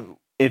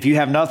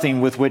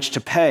nothing with which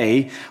to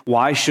pay,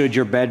 why should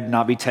your bed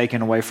not be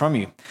taken away from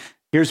you?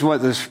 Here's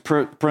what these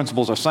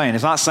principles are saying.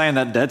 It's not saying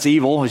that debt's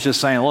evil. It's just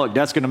saying, look,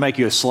 debt's going to make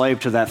you a slave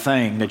to that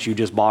thing that you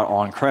just bought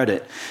on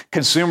credit.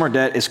 Consumer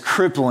debt is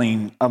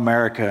crippling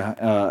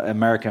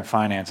American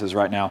finances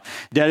right now.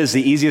 Debt is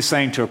the easiest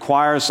thing to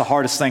acquire. It's the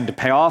hardest thing to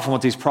pay off. And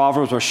what these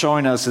proverbs are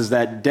showing us is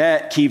that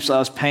debt keeps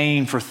us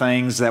paying for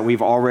things that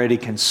we've already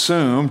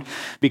consumed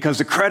because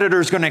the creditor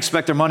is going to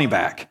expect their money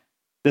back.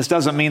 This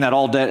doesn't mean that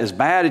all debt is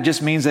bad. It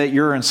just means that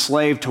you're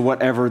enslaved to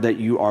whatever that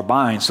you are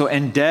buying. So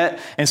instead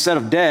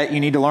of debt,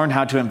 you need to learn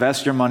how to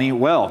invest your money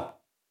well.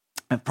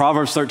 And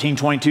Proverbs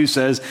 13:22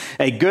 says,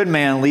 a good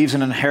man leaves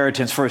an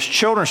inheritance for his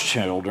children's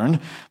children,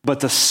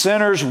 but the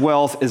sinner's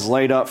wealth is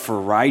laid up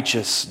for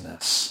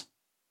righteousness.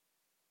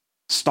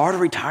 Start a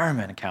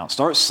retirement account.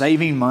 Start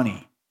saving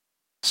money.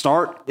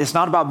 It's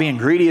not about being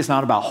greedy. It's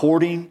not about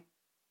hoarding.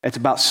 It's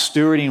about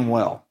stewarding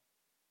well.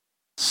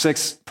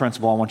 6th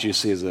principle I want you to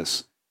see is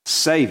this.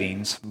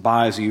 Savings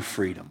buys you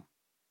freedom.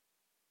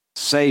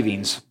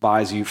 Savings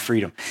buys you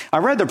freedom. I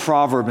read the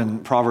proverb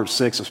in Proverbs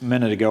 6 a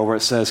minute ago where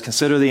it says,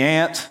 consider the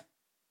ant,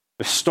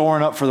 they're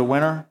storing up for the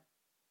winter.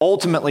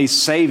 Ultimately,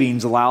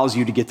 savings allows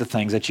you to get the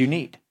things that you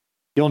need.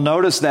 You'll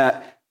notice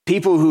that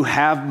people who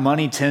have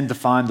money tend to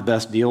find the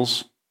best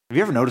deals. Have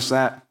you ever noticed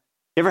that?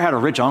 You ever had a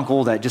rich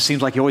uncle that just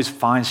seems like he always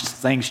finds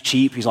things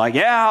cheap? He's like,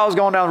 yeah, I was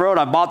going down the road.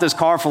 I bought this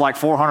car for like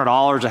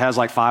 $400. It has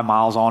like 5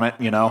 miles on it.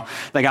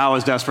 The guy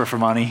was desperate for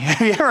money.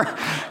 you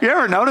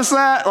ever notice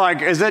that?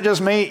 Like, is that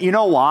just me? You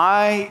know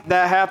why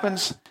that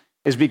happens?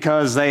 Is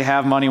because they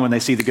have money when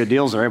they see the good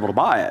deals, they're able to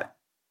buy it.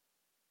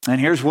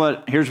 And here's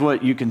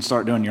what you can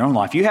start doing in your own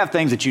life. You have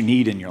things that you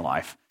need in your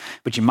life,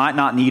 but you might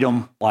not need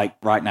them like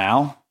right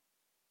now,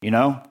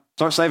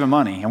 Start saving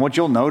money. And what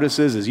you'll notice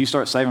is you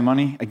start saving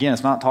money, again,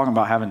 it's not talking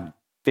about having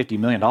 $50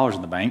 million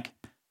in the bank.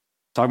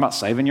 It's talking about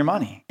saving your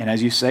money. And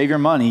as you save your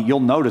money,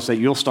 you'll notice that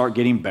you'll start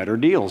getting better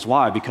deals.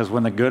 Why? Because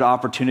when the good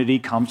opportunity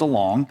comes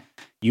along,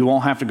 you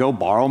won't have to go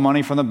borrow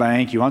money from the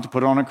bank. You won't have to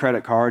put it on a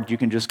credit card. You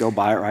can just go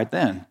buy it right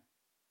then.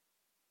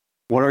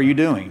 What are you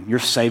doing? You're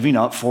saving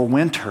up for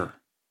winter.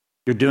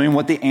 You're doing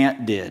what the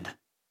ant did.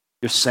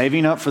 You're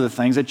saving up for the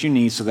things that you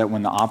need so that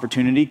when the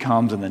opportunity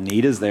comes and the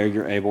need is there,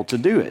 you're able to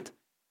do it.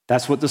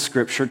 That's what the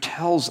scripture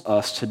tells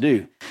us to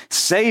do.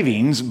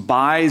 Savings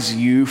buys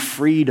you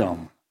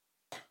freedom.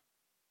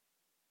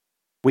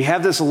 We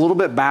have this a little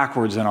bit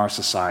backwards in our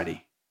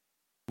society.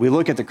 We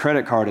look at the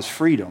credit card as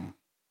freedom.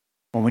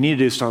 What we need to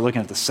do is start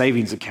looking at the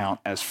savings account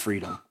as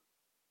freedom.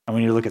 And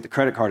we need to look at the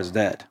credit card as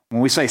debt.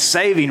 When we say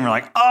saving, we're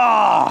like,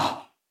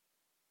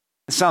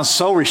 it sounds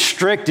so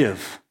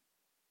restrictive.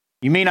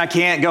 You mean I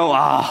can't go,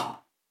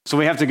 so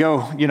we have to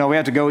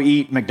go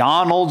eat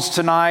McDonald's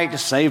tonight to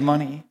save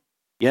money?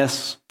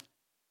 Yes.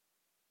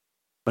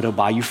 But it'll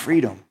buy you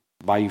freedom.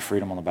 Buy you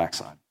freedom on the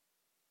backside.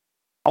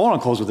 I want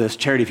to close with this.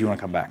 Charity, if you want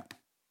to come back.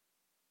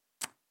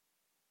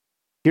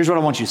 Here's what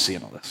I want you to see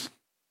in all this.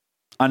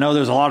 I know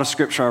there's a lot of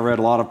scripture I read,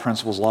 a lot of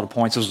principles, a lot of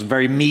points. It was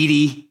very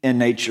meaty in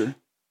nature.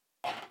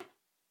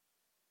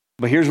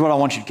 But here's what I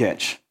want you to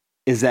catch,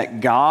 is that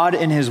God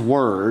in his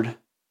word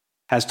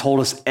has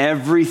told us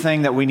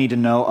everything that we need to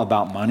know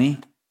about money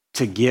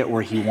to get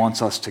where he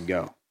wants us to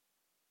go.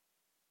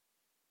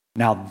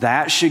 Now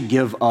that should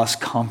give us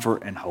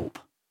comfort and hope.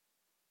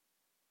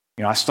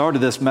 I started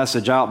this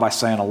message out by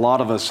saying a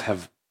lot of us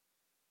have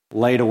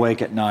laid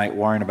awake at night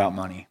worrying about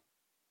money.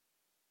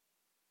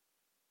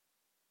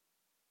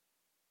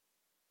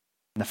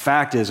 And the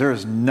fact is, there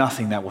is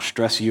nothing that will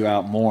stress you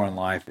out more in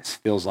life, it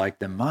feels like,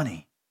 than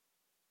money.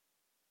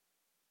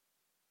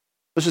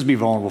 Let's just be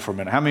vulnerable for a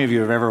minute. How many of you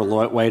have ever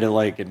waited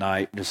late at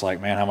night, just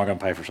like, man, how am I going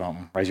to pay for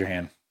something? Raise your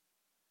hand.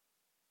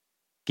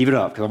 Keep it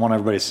up, because I want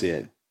everybody to see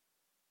it.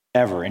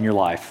 Ever in your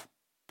life.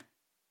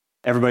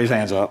 Everybody's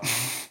hands up.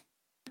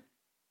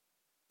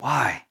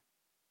 Why?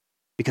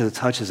 Because it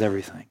touches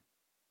everything.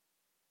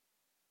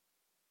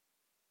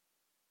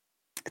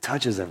 It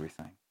touches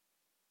everything.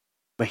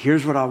 But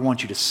here's what I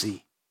want you to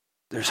see.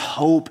 There's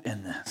hope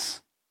in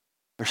this.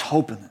 There's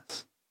hope in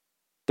this.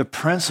 The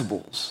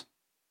principles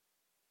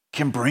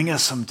can bring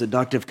us some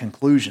deductive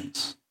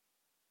conclusions.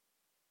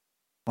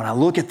 When I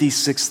look at these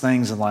 6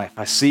 things in life,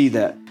 I see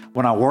that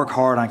when I work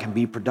hard, I can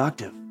be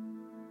productive.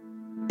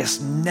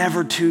 It's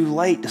never too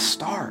late to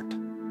start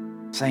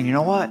saying, you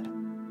know what?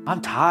 I'm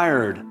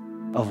tired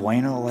of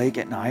waiting awake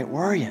at night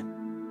worrying.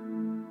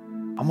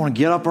 I'm going to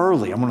get up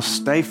early. I'm going to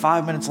stay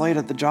 5 minutes late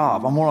at the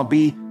job. I'm going to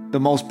be the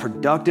most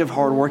productive,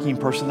 hardworking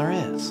person there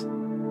is.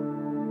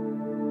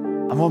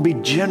 I'm going to be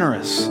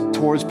generous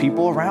towards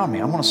people around me.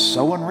 I'm going to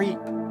sow and reap.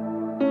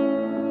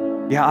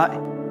 Yeah,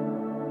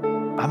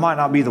 I might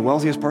not be the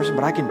wealthiest person,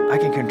 but I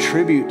can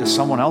contribute to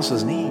someone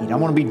else's need. I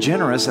want to be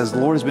generous as the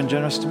Lord has been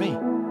generous to me.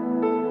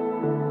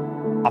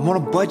 I'm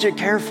going to budget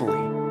carefully.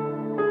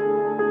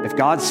 If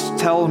God's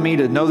telling me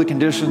to know the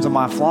conditions of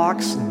my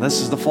flocks, and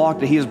this is the flock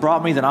that he has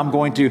brought me, then I'm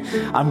going to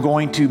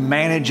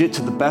manage it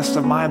to the best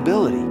of my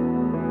ability.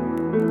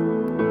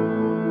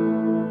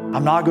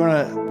 I'm not going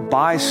to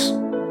buy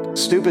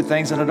stupid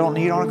things that I don't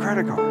need on a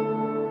credit card. I'm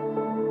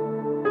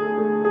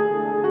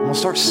going to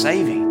start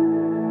saving.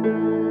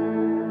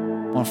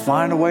 I'm going to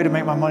find a way to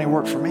make my money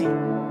work for me.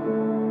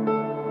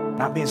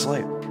 Not be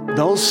enslaved.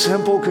 Those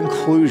simple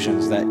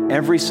conclusions that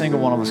every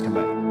single one of us can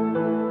make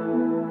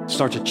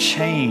start to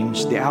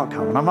change the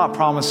outcome. And I'm not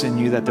promising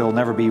you that there'll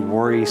never be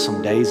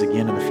worrisome days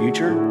again in the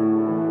future.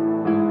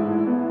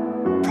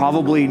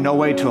 Probably no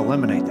way to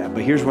eliminate that.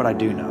 But here's what I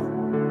do know,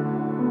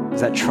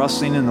 is that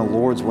trusting in the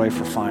Lord's way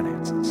for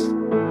finances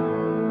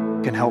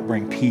can help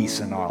bring peace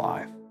in our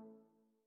life.